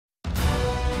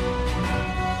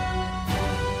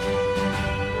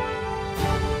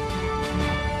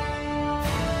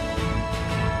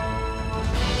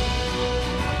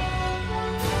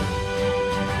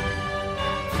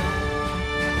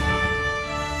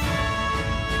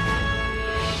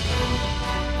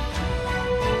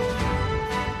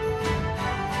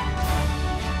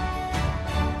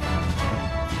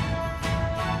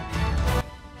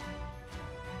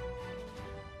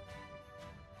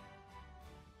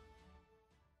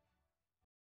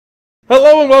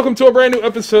Hello and welcome to a brand new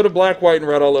episode of Black, White, and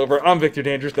Red All Over. I'm Victor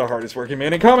Dandridge, the hardest working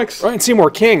man in comics. Ryan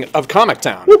Seymore, king of Comic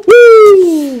Town.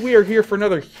 Woo-hoo! We are here for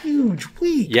another huge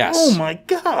week. Yes. Oh my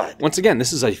god. Once again,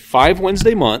 this is a 5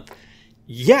 Wednesday month,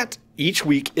 yet each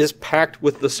week is packed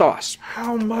with the sauce.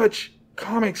 How much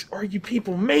comics are you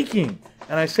people making?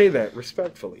 And I say that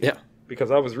respectfully. Yeah.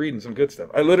 Because I was reading some good stuff.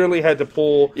 I literally had to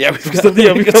pull we've stuff,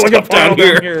 we got like a pile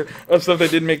down here of stuff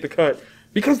that didn't make the cut.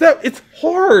 Because it's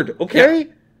hard, okay? Yeah.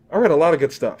 I read a lot of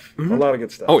good stuff. Mm-hmm. A lot of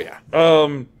good stuff. Oh, yeah.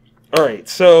 All right,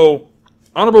 so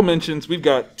honorable mentions. We've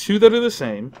got 2 that are the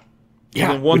same. Yeah.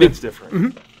 And then 1 that's different.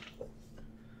 Mm-hmm.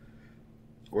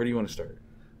 Where do you want to start?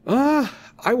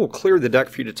 I will clear the deck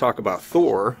for you to talk about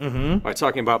Thor by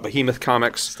talking about Behemoth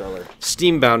Comics. Stellar.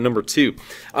 Steambound number 2.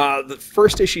 The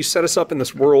first issue set us up in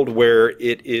this world where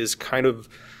it is kind of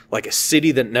like a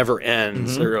city that never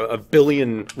ends. There are a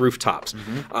billion rooftops.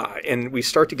 And we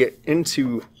start to get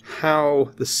into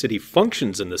how the city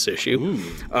functions in this issue,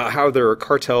 how there are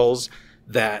cartels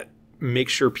that make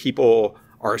sure people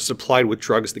are supplied with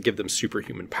drugs that give them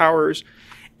superhuman powers.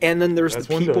 And then there's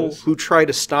the people who try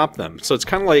to stop them. So it's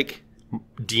kind of like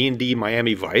D&D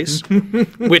Miami Vice,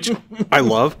 which I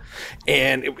love.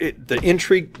 And the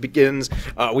intrigue begins.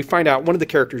 We find out one of the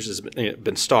characters has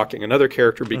been stalking another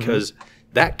character because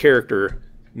that character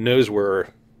knows where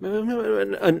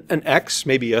an ex,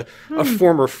 maybe a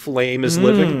former flame is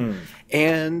living.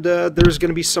 And there's going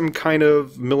to be some kind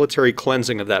of military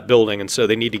cleansing of that building, and so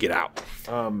they need to get out.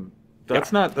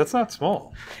 That's not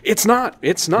small. It's not.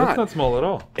 It's not small at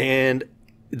all. And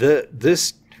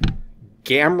this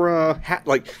Gamera hat,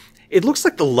 like, it looks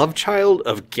like the love child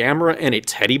of Gamera and a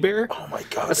teddy bear. Oh my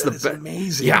god, that's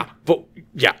amazing. Yeah, but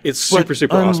it's super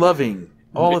unloving awesome.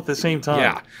 All at the same time.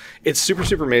 Yeah, it's super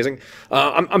amazing.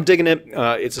 I'm digging it.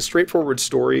 It's a straightforward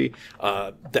story.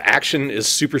 The action is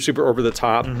super over the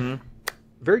top.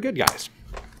 Very good, guys.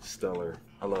 Stellar.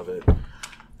 I love it.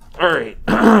 All right.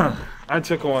 I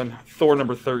took on Thor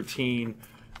number 13.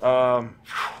 Oh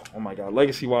my god,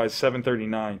 legacy-wise,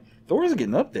 739. Thor is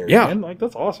getting up there, man. Like,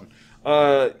 that's awesome.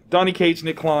 Donny Cates,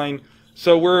 Nick Klein.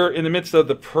 So we're in the midst of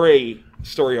the Prey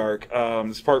story arc.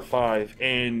 It's part 5.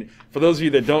 And for those of you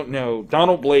that don't know,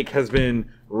 Donald Blake has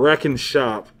been wrecking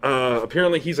shop.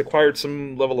 Apparently he's acquired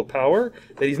some level of power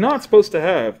that he's not supposed to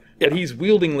have, but he's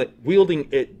wielding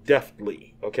it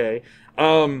deftly, okay?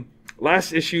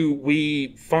 Last issue,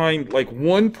 we find like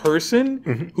one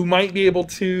person who might be able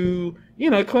to,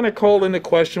 kind of call into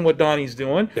question what Donnie's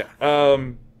doing. Yeah.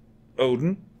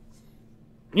 Odin.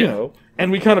 You know,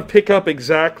 and we kind of pick up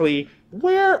exactly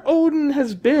where Odin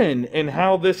has been and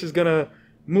how this is going to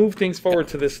move things forward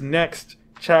to this next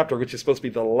chapter, which is supposed to be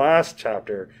the last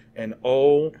chapter. And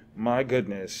oh my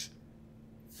goodness,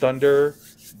 thunder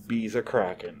bees a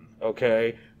kraken.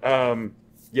 Okay.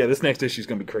 This next issue is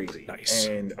going to be crazy. Nice.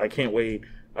 And I can't wait.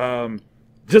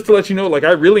 Just to let you know, like,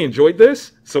 I really enjoyed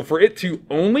this. So for it to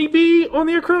only be on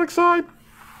the acrylic side,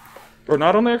 or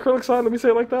not on the acrylic side, let me say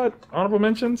it like that, honorable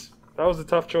mentions, that was a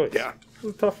tough choice. Yeah. It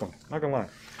was a tough one. Not going to lie.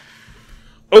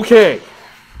 Okay.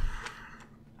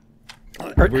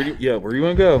 Where do you want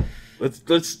to go?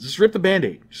 Let's just rip the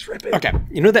Band-Aid. Just rip it. Okay.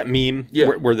 You know that meme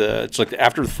where it's like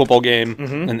after the football game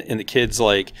and the kids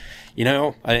like,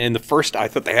 in the first, I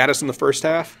thought they had us in the first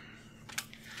half.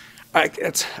 I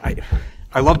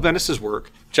love Bendis'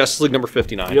 work. Justice League number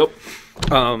 59. Yep.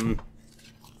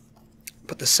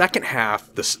 But the second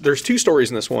half, there's 2 stories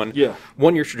in this one. Yeah.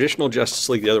 One, your traditional Justice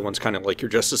League. The other one's kind of like your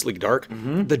Justice League Dark.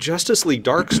 The Justice League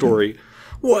Dark story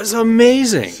was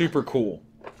amazing. Super cool.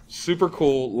 Super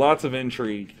cool. Lots of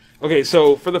intrigue. Okay,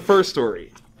 so for the first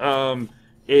story,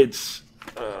 it's,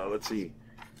 let's see,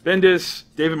 Bendis,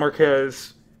 David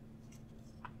Marquez.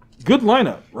 Good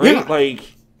lineup, right? Yeah.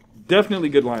 Like, definitely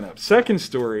good lineup. Second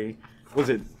story, was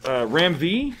it Ram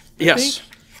V? Yes.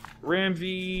 Ram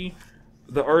V.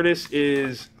 The artist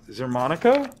is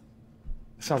Zermonica.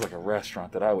 It sounds like a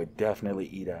restaurant that I would definitely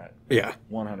eat at. Yeah.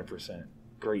 100%.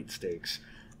 Great steaks.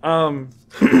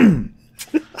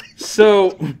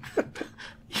 So,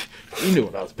 you knew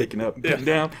what I was picking up and putting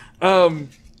down.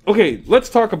 Okay, let's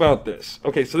talk about this.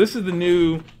 Okay, so this is the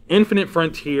new Infinite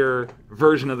Frontier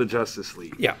version of the Justice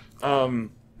League. Yeah.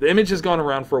 The image has gone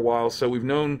around for a while, so we've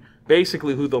known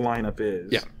basically who the lineup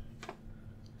is. Yeah.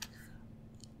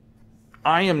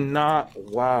 I am not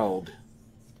wowed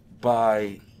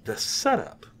by the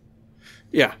setup.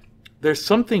 Yeah. There's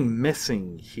something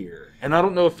missing here. And I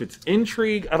don't know if it's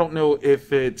intrigue. I don't know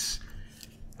if it's...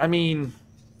 I don't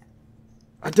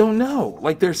know.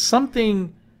 Like, there's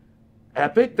something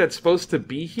epic that's supposed to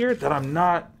be here that I'm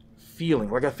not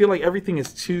feeling. Like, I feel like everything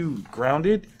is too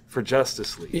grounded for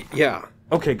Justice League. Yeah.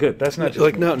 Okay, good. That's not just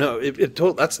like me. no.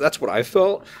 That's what I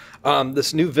felt.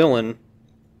 This new villain,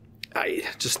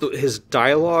 his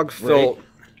dialogue felt.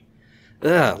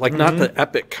 Like not the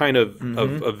epic kind of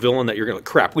villain that you're going to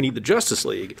crap. We need the Justice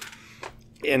League,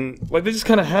 and like they just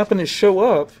kind of happen to show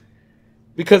up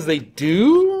because they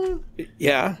do.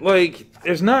 Yeah, like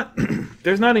there's not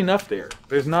enough there.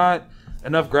 There's not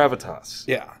enough gravitas.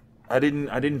 Yeah, I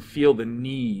didn't feel the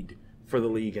need for the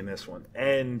League in this one,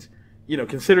 and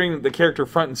considering the character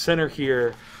front and center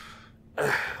here,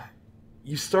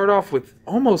 you start off with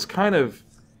almost kind of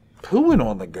pooing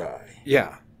on the guy.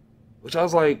 Yeah. Which I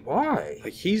was like, why?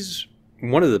 Like he's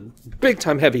one of the big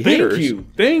time heavy hitters.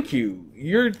 Thank you.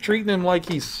 You're treating him like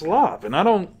he's slop, and I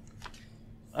don't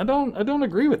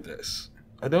agree with this.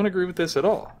 I don't agree with this at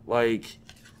all. Like,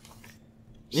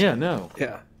 yeah, no.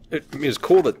 Yeah, it was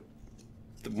cool that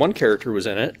the one character was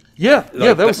in it. Yeah,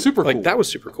 that was super cool. Like that was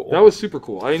super cool. That was super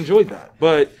cool. I enjoyed that.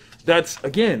 But that's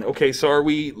again okay. So are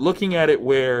we looking at it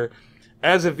where,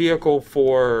 as a vehicle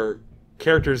for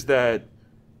characters that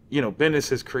Bendis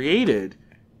has created,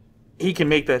 he can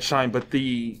make that shine, but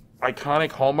the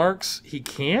iconic hallmarks, he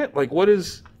can't? Like, what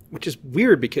is... Which is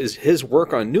weird, because his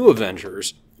work on New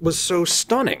Avengers was so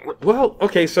stunning. Well,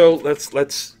 okay, so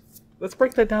let's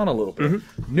break that down a little bit.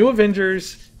 Mm-hmm. New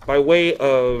Avengers, by way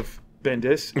of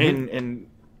Bendis, and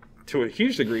to a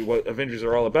huge degree what Avengers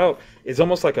are all about, is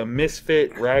almost like a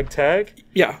misfit ragtag.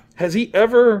 Yeah. Has he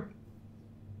ever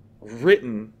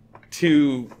written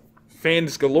to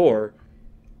fans galore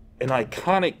an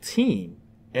iconic team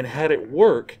and had it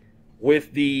work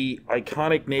with the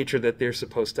iconic nature that they're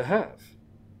supposed to have?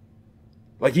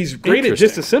 Like, he's great at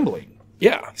disassembling.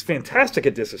 Yeah. He's fantastic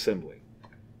at disassembling.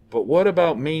 But what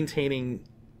about maintaining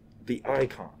the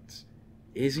icons?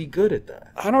 Is he good at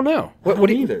that? I don't know. What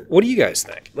do you guys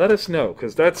think? Let us know,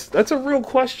 because that's a real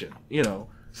question.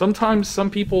 Sometimes some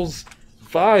people's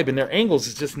vibe and their angles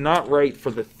is just not right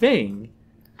for the thing.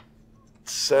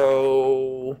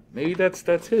 So maybe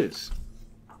that's his.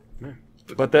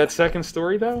 But that second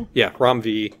story, though? Yeah, Rom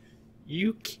V,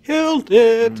 you killed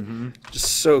it.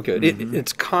 Just so good.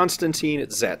 It's Constantine,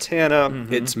 it's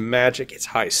Zatanna, it's magic, it's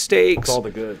high stakes. It's all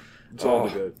the good. It's all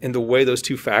the good. And the way those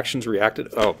two factions reacted.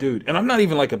 Oh, dude. And I'm not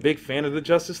even like a big fan of the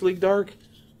Justice League Dark,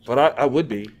 but I would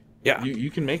be. Yeah.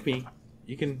 You can make me.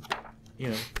 You can,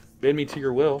 bend me to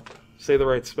your will. Say the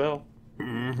right spell.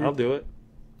 I'll do it.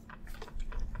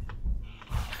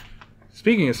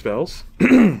 Speaking of spells,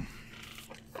 the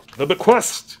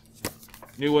Bequest.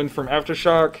 New one from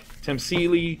AfterShock. Tim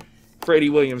Seeley,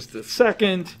 Freddie Williams II.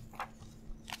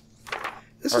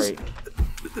 All right.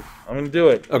 I'm going to do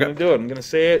it. Okay. I'm going to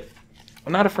say it.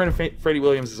 I'm not a fan of Freddie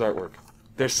Williams' artwork.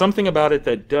 There's something about it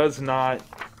that does not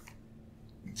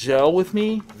gel with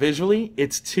me visually.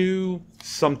 It's too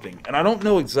something. And I don't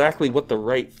know exactly what the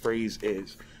right phrase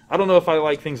is. I don't know if I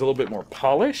like things a little bit more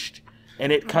polished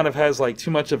and it kind of has like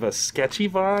too much of a sketchy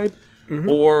vibe,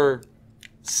 or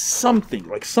something.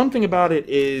 Like something about it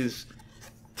is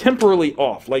temporarily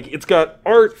off. Like it's got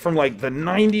art from like the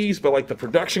 90s, but like the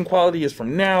production quality is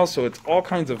from now, so it's all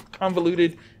kinds of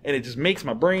convoluted, and it just makes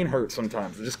my brain hurt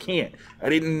sometimes. I just can't. I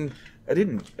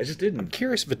just didn't. I'm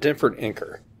curious if a different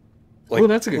inker. Like, oh,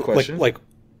 that's a good question.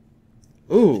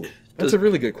 Ooh, that's a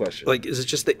really good question. Like, is it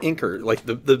just the inker, like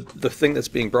the thing that's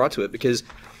being brought to it? Because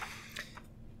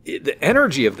the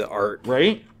energy of the art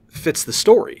fits the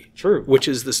story. True. Which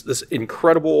is this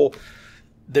incredible.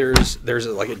 There's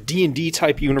like a D&D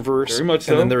type universe, very much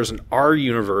so. And then there's an R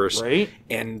universe, right?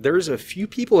 And there's a few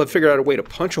people that figured out a way to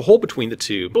punch a hole between the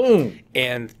two. Boom.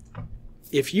 And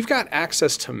if you've got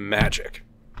access to magic,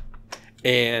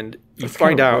 and you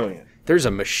find out there's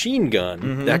a machine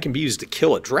gun that can be used to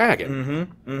kill a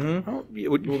dragon, well,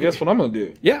 guess what I'm gonna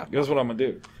do? Yeah, guess what I'm gonna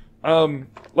do?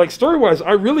 Like story-wise,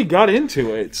 I really got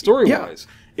into it. Story-wise,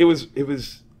 it was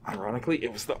ironically,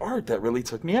 it was the art that really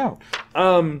took me out.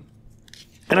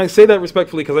 And I say that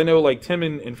respectfully because I know like Tim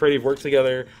and Freddie have worked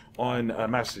together on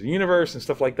Masters of the Universe and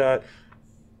stuff like that.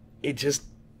 It just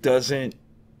doesn't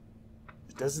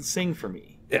sing for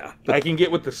me. Yeah, I can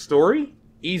get with the story,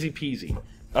 easy peasy.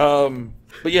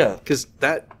 But yeah, because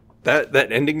that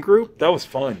ending group, that was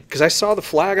fun. Because I saw the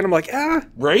flag and I'm like,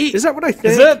 right? Is that what I think?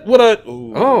 Is that what I?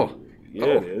 Ooh,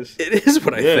 it is. It is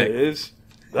what I think. It is.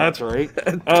 That's right.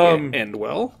 And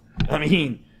well, I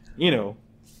mean,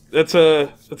 that's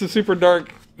a super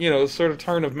dark, sort of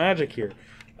turn of magic here.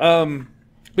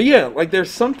 But yeah, like there's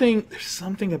something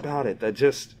about it that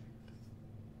just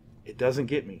it doesn't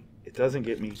get me. It doesn't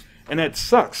get me, and that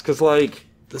sucks because like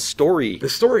the story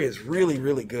is really,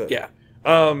 really good. Yeah.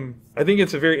 I think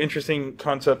it's a very interesting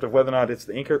concept of whether or not it's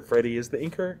the inker. Freddy is the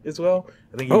inker as well.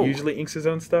 I think he usually inks his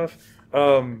own stuff.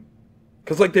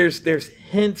 Because like there's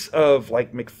hints of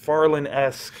like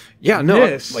McFarlane-esque. Yeah,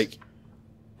 no, like,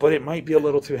 but it might be a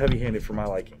little too heavy-handed for my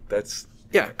liking. That's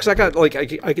because I got like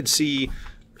I could see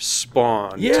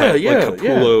Spawn, like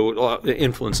Capullo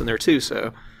influence in there too.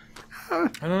 So I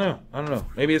don't know.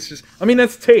 Maybe it's just. I mean,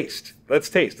 that's taste. That's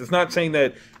taste. It's not saying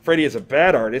that Freddy is a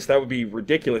bad artist. That would be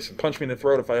ridiculous and punch me in the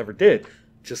throat if I ever did.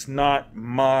 Just not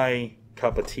my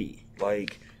cup of tea.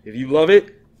 Like, if you love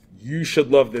it, you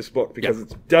should love this book because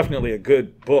it's definitely a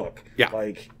good book. Yeah.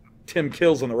 Like, Tim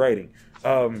kills on the writing.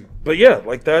 But yeah,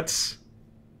 like that's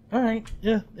all right.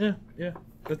 Yeah. It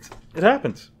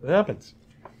happens.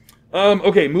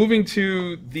 Okay, moving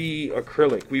to the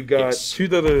acrylic. We've got two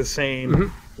that are the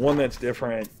same, one that's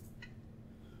different.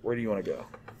 Where do you want to go?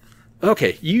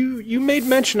 Okay, you made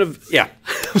mention of I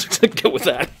was going to go with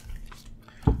that.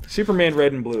 Superman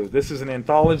Red and Blue. This is an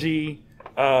anthology,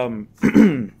 much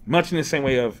in the same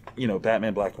way of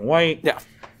Batman Black and White. Yeah.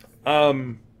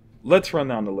 Let's run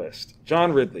down the list.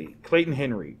 John Ridley, Clayton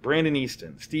Henry, Brandon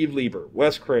Easton, Steve Lieber,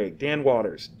 Wes Craig, Dan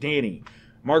Waters, Danny,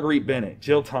 Marguerite Bennett,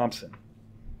 Jill Thompson.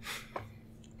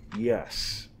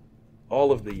 Yes.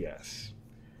 All of the yes.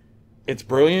 It's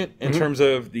brilliant in terms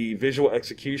of the visual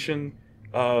execution.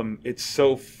 It's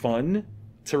so fun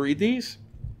to read these.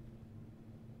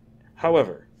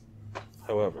 However,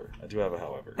 I do have a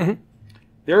however.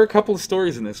 There are a couple of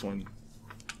stories in this one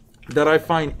that I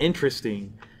find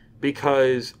interesting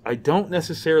because I don't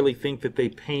necessarily think that they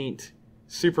paint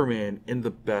Superman in the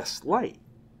best light.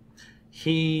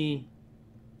 He,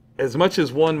 as much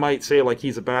as one might say like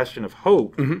he's a bastion of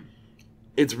hope,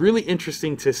 it's really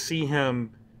interesting to see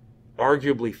him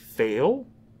arguably fail.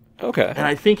 Okay. And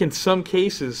I think in some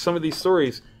cases, some of these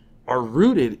stories are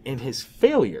rooted in his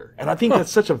failure. And I think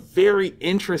that's such a very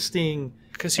interesting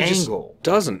because he angle. Just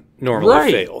doesn't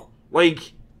normally fail.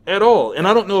 Like, at all. And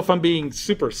I don't know if I'm being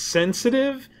super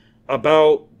sensitive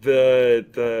about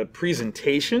the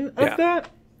presentation of that,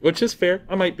 which is fair.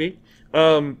 I might be.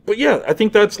 But yeah, I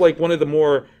think that's like one of the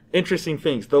more interesting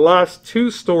things. The last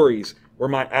two stories were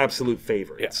my absolute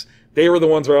favorites. Yeah. They were the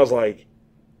ones where I was like,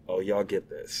 oh, y'all get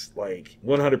this. Like,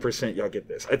 100% y'all get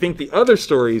this. I think the other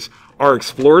stories are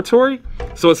exploratory.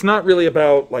 So it's not really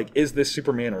about, like, is this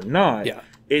Superman or not? Yeah.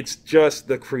 It's just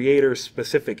the creator's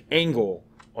specific angle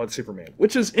on Superman,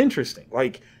 which is interesting.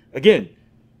 Like, again,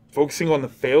 focusing on the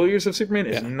failures of Superman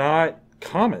is not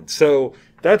common. So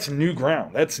that's new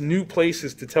ground. That's new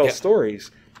places to tell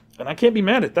stories. And I can't be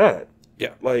mad at that.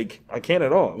 Yeah. Like, I can't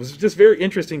at all. It was just very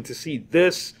interesting to see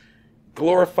this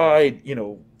glorified,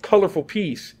 colorful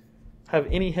piece have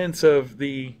any hints of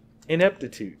the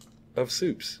ineptitude of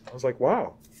Supes. I was like,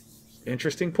 wow,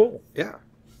 interesting pull. Yeah.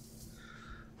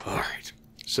 All right.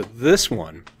 So this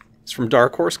one is from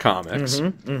Dark Horse Comics.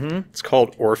 It's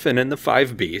called Orphan and the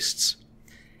Five Beasts.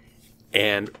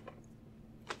 And,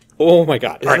 oh my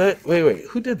God. Wait,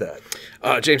 who did that?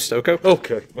 James Stokoe.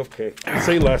 Okay.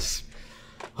 Say less.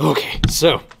 Okay,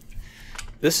 so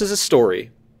this is a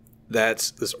story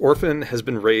that this orphan has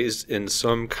been raised in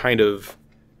some kind of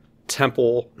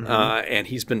temple, and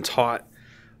he's been taught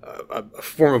a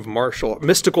form of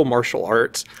mystical martial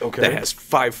arts that has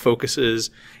 5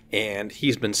 focuses, and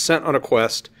he's been sent on a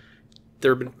quest.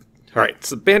 All right,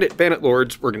 so bandit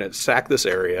lords were going to sack this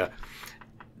area.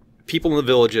 People in the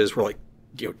villages were like,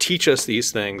 teach us these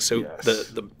things. So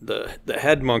the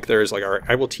head monk there is like, all right,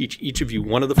 I will teach each of you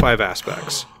one of the 5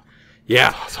 aspects.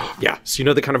 Yeah. So you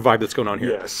know the kind of vibe that's going on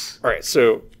here. Yes. All right,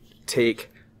 so take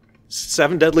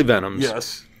 7 deadly venoms.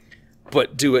 Yes.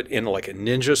 But do it in like a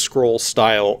Ninja Scroll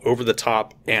style, over the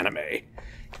top anime,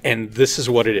 and this is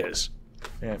what it is.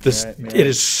 It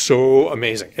is so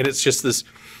amazing, and it's just this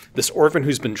orphan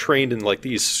who's been trained in like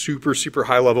these super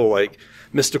high level like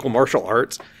mystical martial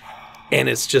arts, and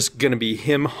it's just gonna be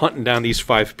him hunting down these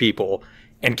 5 people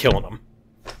and killing them.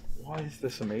 Why is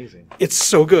this amazing? It's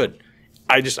so good.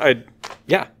 Oh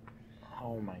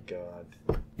my God.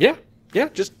 Yeah.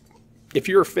 Just if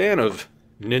you're a fan of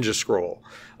Ninja Scroll,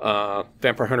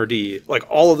 Vampire Hunter D, like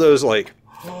all of those, like,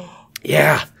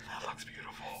 that looks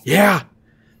beautiful. Yeah,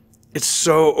 it's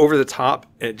so over the top.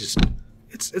 It's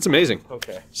amazing.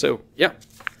 Okay. So yeah,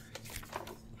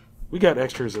 we got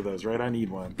extras of those, right? I need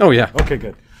one. Oh yeah. Okay,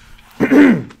 good.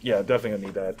 Yeah, definitely gonna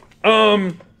need that.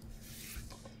 Now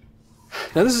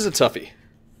this is a toughie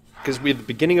because we had the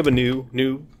beginning of a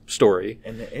new story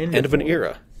and the end of an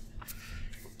era.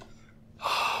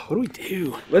 What do we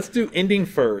do? Let's do ending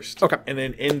first. Okay. And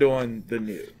then end on the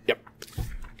new. Yep.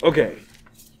 Okay.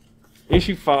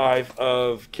 Issue 5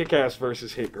 of Kick-Ass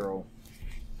versus Hit Girl.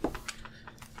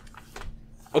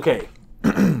 Okay.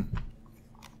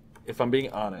 If I'm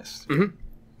being honest,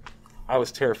 I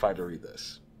was terrified to read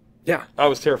this. Yeah. I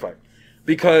was terrified.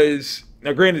 Because,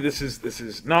 now granted, this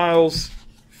is Niles,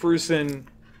 Frusin,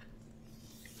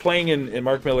 playing in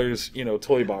Mark Miller's,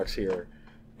 toy box here.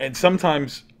 And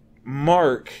sometimes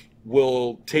Mark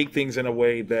will take things in a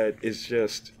way that is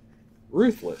just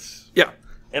ruthless. Yeah.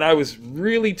 And I was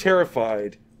really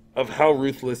terrified of how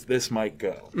ruthless this might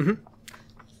go.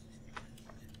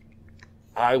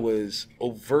 I was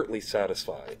overtly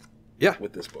satisfied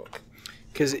with this book.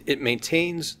 Because it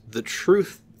maintains the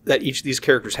truth that each of these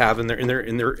characters have in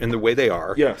the way they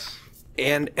are. Yes.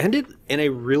 And ended in a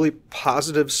really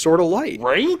positive sort of light.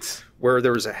 Right? Where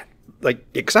there was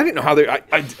because I didn't know how they...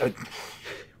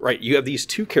 Right, you have these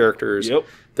two characters. Yep.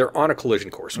 They're on a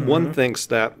collision course. One thinks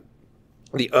that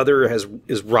the other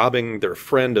is robbing their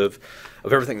friend of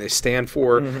everything they stand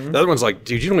for. The other one's like,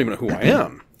 dude, you don't even know who I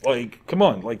am. Like, come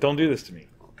on. Like, don't do this to me.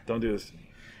 Don't do this to me.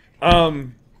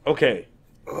 Okay.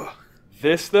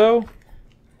 This, though,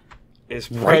 is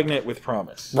pregnant with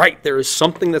promise. Right. There is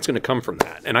something that's going to come from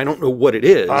that. And I don't know what it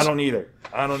is. I don't either.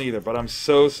 But I'm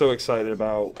so excited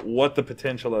about what the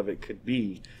potential of it could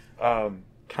be.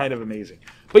 Kind of amazing.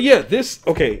 But yeah, this...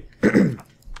 Okay.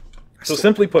 So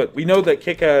simply put, we know that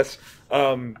Kick-Ass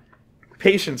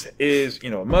Patience is,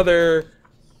 a mother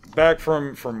back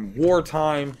from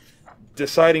wartime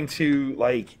deciding to,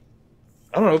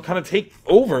 kind of take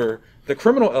over the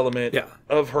criminal element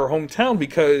of her hometown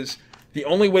because the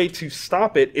only way to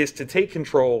stop it is to take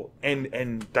control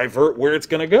and divert where it's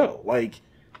going to go.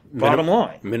 Bottom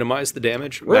line. Minimize the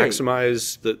damage,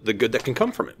 maximize the good that can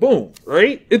come from it. Boom,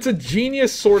 right? It's a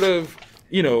genius sort of,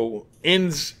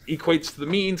 ends equates to the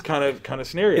means kind of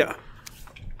scenario. Yeah.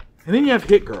 And then you have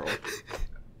Hit Girl,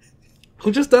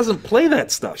 who just doesn't play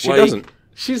that stuff. She doesn't.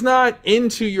 She's not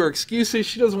into your excuses.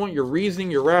 She doesn't want your reasoning,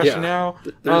 your rationale.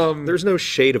 Yeah. There's no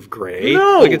shade of gray.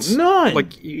 No, none.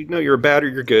 You're bad or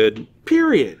you're good.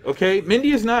 Period. Okay?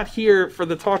 Mindy is not here for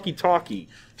the talkie.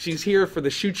 She's here for the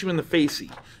shoot you in the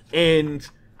facey. And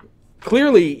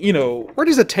clearly, Where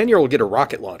does a 10-year-old get a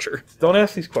rocket launcher? Don't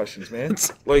ask these questions, man.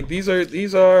 These are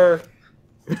these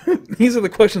are the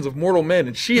questions of mortal men,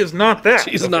 and she is not that.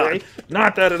 She's not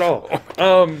that at all.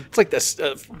 It's like this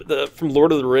from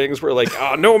Lord of the Rings, where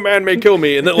no man may kill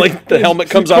me, and then the helmet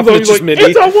comes off, and it's just Mindy.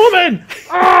 It's a woman.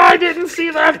 I didn't see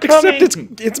that coming.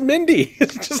 Except it's Mindy.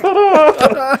 It's just.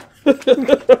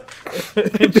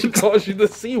 And she calls you the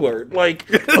C word, on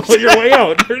your way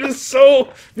out. You're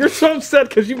so upset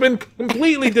because you've been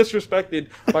completely disrespected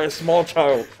by a small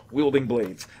child wielding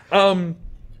blades.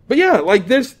 But yeah,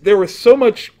 there was so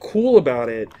much cool about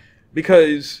it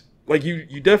because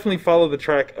you definitely follow the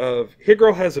track of Hit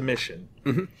Girl has a mission,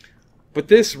 but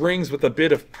this rings with a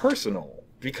bit of personal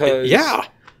because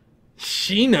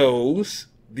she knows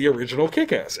the original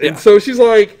Kick-Ass, and so she's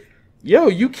like, "Yo,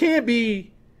 you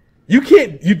definitely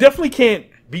can't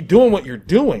be doing what you're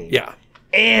doing,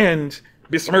 and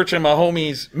besmirching my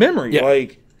homie's memory.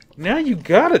 Now you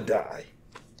gotta die."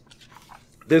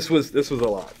 This was a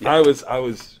lot. I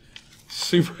was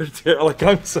super terrible.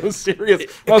 I'm so serious.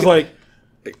 I was like,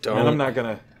 man, I'm not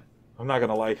gonna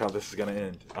like how this is gonna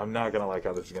end. I'm not gonna like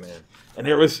how this is gonna end. And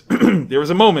there was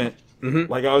a moment, I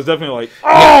was definitely like,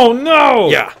 oh no!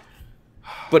 Yeah.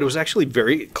 But it was actually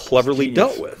very cleverly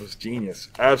dealt with. It was genius.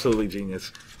 Absolutely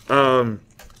genius. That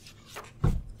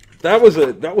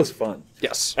was fun.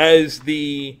 Yes. As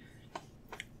the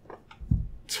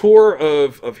tour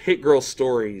of Hit Girl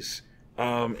stories,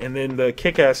 and then the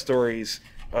Kick-Ass stories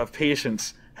of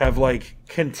Patience have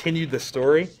continued the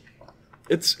story.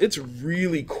 It's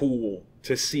really cool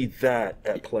to see that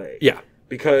at play. Yeah.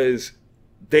 Because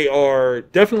they are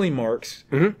definitely Mark's,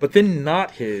 but then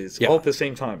not his all at the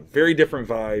same time. Very different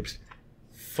vibes,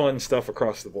 fun stuff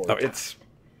across the board. Oh, yeah.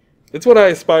 It's what I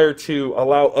aspire to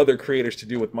allow other creators to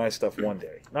do with my stuff one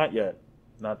day. Not yet.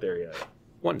 Not there yet.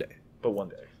 One day. But one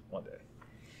day. One day.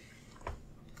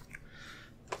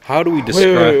 How do we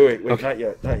describe... Wait.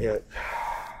 Okay. Not yet.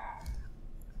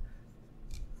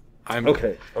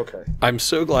 Okay. I'm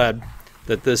so glad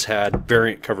that this had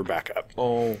variant cover backup.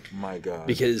 Oh my god.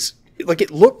 Because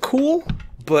it looked cool,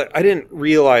 but I didn't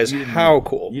realize how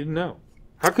cool. You didn't know.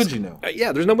 How could you know?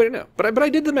 Yeah, there's no way to know. But I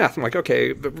did the math. I'm like,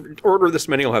 okay, order this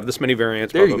many, will have this many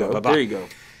variants. There you go.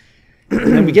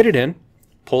 And then we get it in.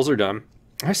 Polls are done.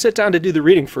 I sit down to do the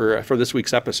reading for this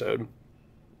week's episode.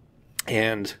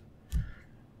 And,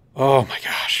 oh my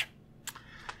gosh.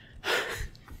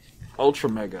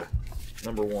 Ultramega,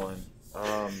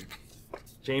 #1.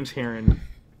 James Herron,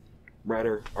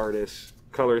 writer, artist,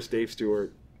 colorist Dave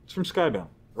Stewart. It's from Skybound.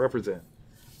 Represent.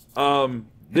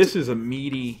 This is a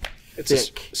meaty It's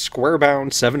a square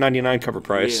bound, $7.99 cover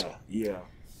price. Yeah.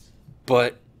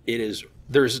 But it is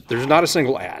there's not a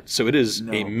single ad, so it is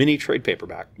a mini trade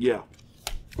paperback. Yeah.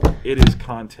 It is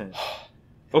content.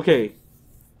 Okay.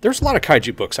 There's a lot of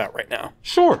kaiju books out right now.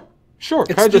 Sure.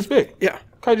 Kaiju's big. Yeah.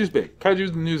 Kaiju's big.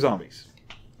 Kaiju's the new zombies.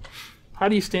 How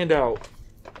do you stand out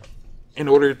in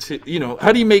order to,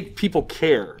 how do you make people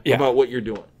care about what you're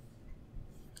doing?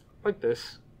 Like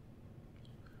this.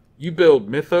 You build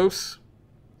mythos.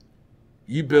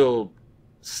 You build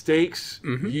stakes.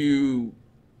 Mm-hmm. You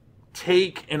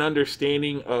take an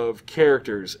understanding of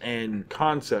characters and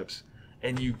concepts,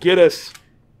 and you get us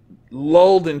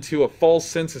lulled into a false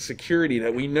sense of security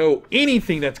that we know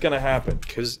anything that's going to happen.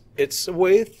 Because it's the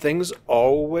way things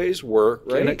always work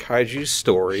in a kaiju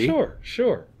story.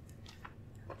 Sure.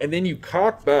 And then you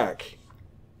cock back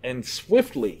and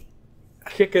swiftly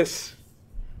kick us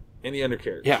in the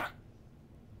undercarriage. Yeah.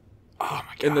 Oh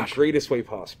my god. In the greatest way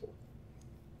possible.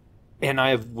 And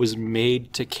I was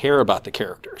made to care about the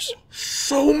characters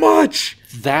so much.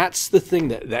 That's the thing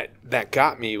that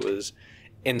got me, was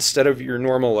instead of your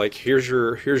normal, like, here's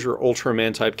your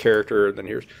Ultraman type character,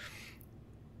 then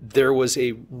there was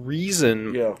a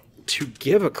reason to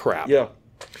give a crap. Yeah.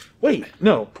 Wait,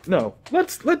 no.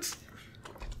 Let's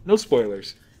no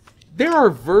spoilers. There are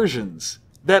versions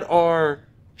that are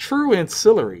true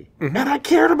ancillary, and I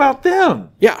cared about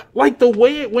them. Yeah. Like the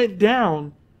way it went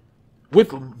down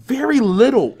with very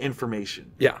little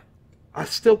information. Yeah. I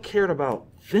still cared about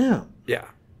them. Yeah.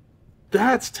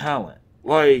 That's talent.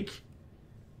 Like,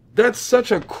 that's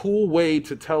such a cool way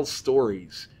to tell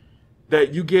stories,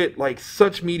 that you get like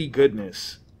such meaty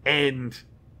goodness, and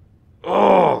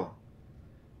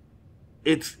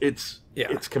it's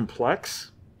complex.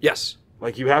 Yes.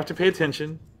 Like, you have to pay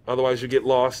attention, otherwise you get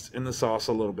lost in the sauce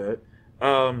a little bit.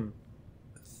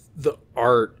 The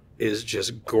art is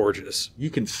just gorgeous. You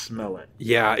can smell it.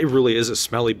 Yeah, it really is a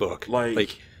smelly book.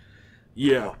 There's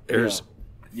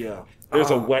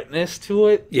a wetness to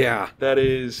it. Yeah. That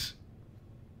is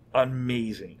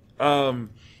amazing.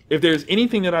 If there's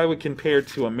anything that I would compare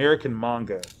to American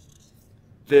manga,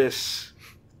 this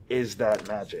is that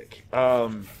magic.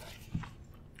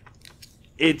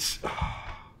 It's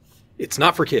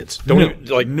not for kids. Don't even,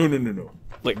 like, no.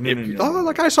 Like,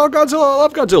 like I saw Godzilla, I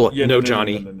love Godzilla. Yeah, no,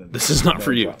 Johnny, this is not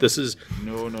for you. Johnny. This is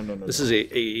no. This is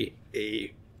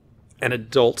an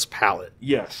adult's palette.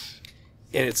 Yes,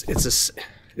 and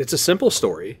it's a simple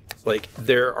story. Like,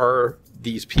 there are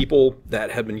these people that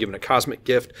have been given a cosmic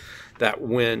gift that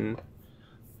when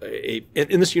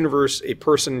in this universe, a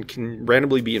person can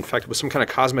randomly be infected with some kind of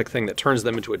cosmic thing that turns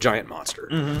them into a giant monster.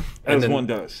 As one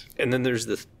does. And then there's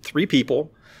the 3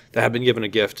 people that have been given a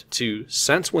gift to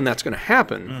sense when that's going to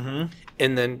happen,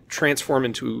 and then transform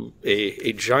into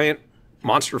a giant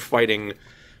monster-fighting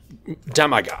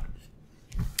demigod.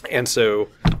 And so,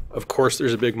 of course,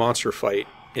 there's a big monster fight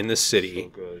in this city. So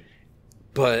good.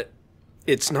 But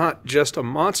it's not just a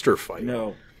monster fight.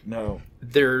 No.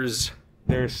 There's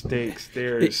stakes.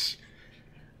 There's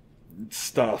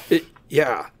stuff. I'm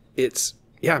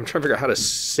trying to figure out how to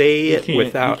say it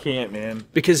without... You can't, man.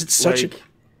 Because it's such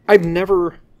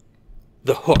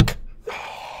the hook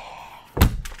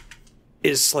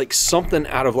is like something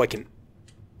out of like an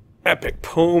epic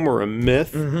poem or a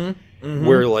myth,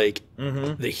 where like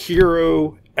the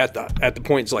hero at the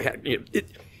point is like,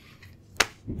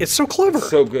 it's so clever.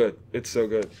 It's so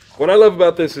good. What I love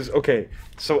about this is,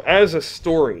 so as a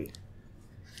story,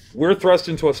 we're thrust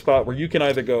into a spot where you can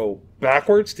either go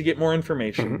backwards to get more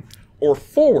information or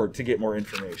forward to get more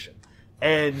information.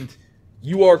 And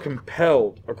you are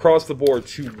compelled across the board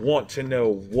to want to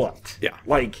know what. Yeah.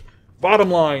 Like,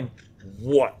 bottom line,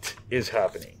 what is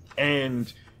happening?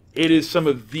 And it is some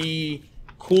of the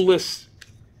coolest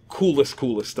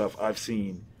stuff I've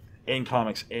seen in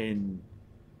comics in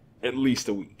at least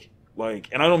a week. Like,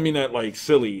 and I don't mean that like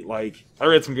silly. Like, I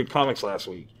read some good comics last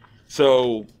week.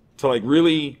 So to like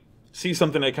really see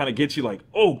something that kind of gets you like,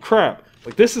 oh crap,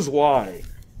 like this is why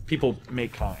people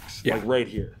make comics. Yeah. Like right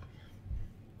here.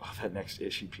 Oh, that next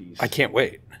issue piece. I can't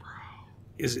wait.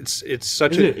 It's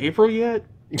such Is it April yet?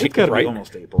 It's got to be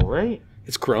almost April, right?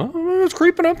 It's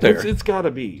creeping up there. It's got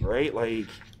to be, right? Like,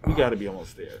 we got to be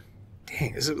almost there.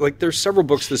 Dang, is it like there's several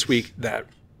books this week that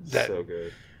so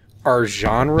good. Are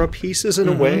genre pieces in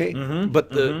a way, but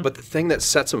the thing that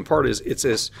sets them apart is it's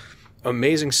this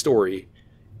amazing story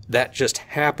that just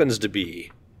happens to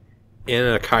be in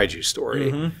a kaiju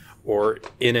story or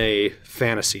in a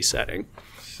fantasy setting.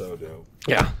 So dope.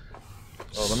 Yeah.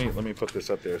 Oh, let me put this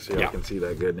up there so y'all can see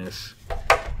that goodness.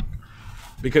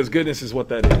 Because goodness is what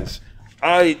that is.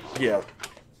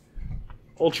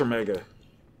 Ultramega.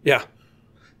 Yeah.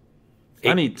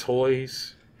 I need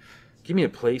toys. Give me a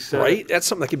play set. Right? That's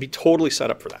something that could be totally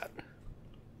set up for that.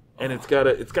 And it's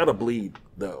gotta bleed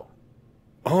though.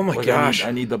 Oh my gosh!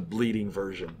 I need the bleeding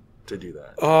version to do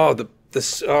that. Oh,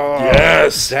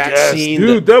 yes, that scene,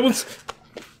 dude. That was.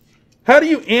 How do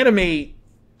you animate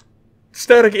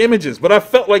static images? But I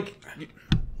felt like.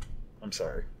 I'm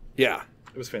sorry. Yeah,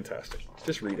 it was fantastic.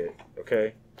 Just read it,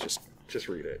 okay? Just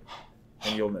read it,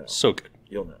 and you'll know. So good.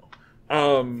 You'll know.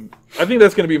 I think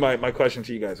that's going to be my question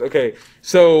to you guys. Okay,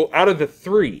 so out of the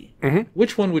three,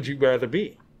 which one would you rather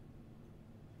be?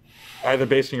 Either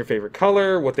based on your favorite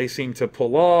color, what they seem to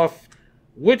pull off.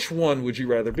 Which one would you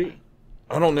rather be?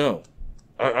 I don't know.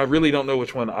 I really don't know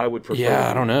which one I would prefer.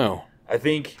 Yeah, I don't know. I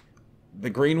think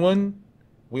the green one,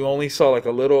 we only saw like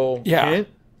a little hint.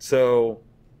 So,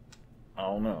 I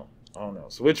don't know.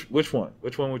 So which one?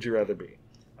 Which one would you rather be?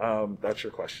 That's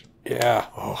your question. Yeah.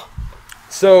 Oh.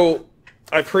 So,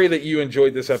 I pray that you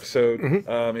enjoyed this episode.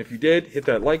 If you did, hit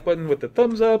that like button with the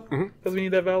thumbs up because we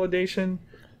need that validation.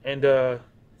 And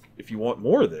if you want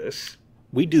more of this,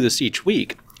 we do this each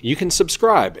week. You can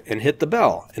subscribe and hit the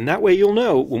bell, and that way you'll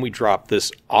know when we drop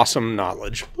this awesome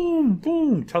knowledge. Boom,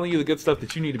 boom, telling you the good stuff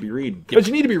that you need to be reading. Because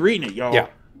you need to be reading it, y'all. Yeah.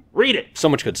 Read it. So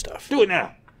much good stuff. Do it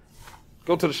now.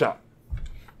 Go to the shop.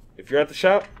 If you're at the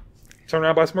shop, turn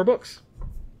around and buy some more books.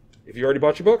 If you already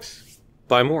bought your books,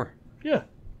 buy more. Yeah.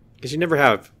 Because you never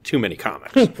have too many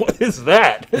comics. What is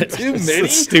that? Too many?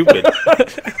 It's stupid.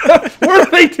 Where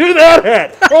do they do that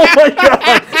at? Oh my god!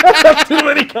 I have too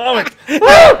many comics.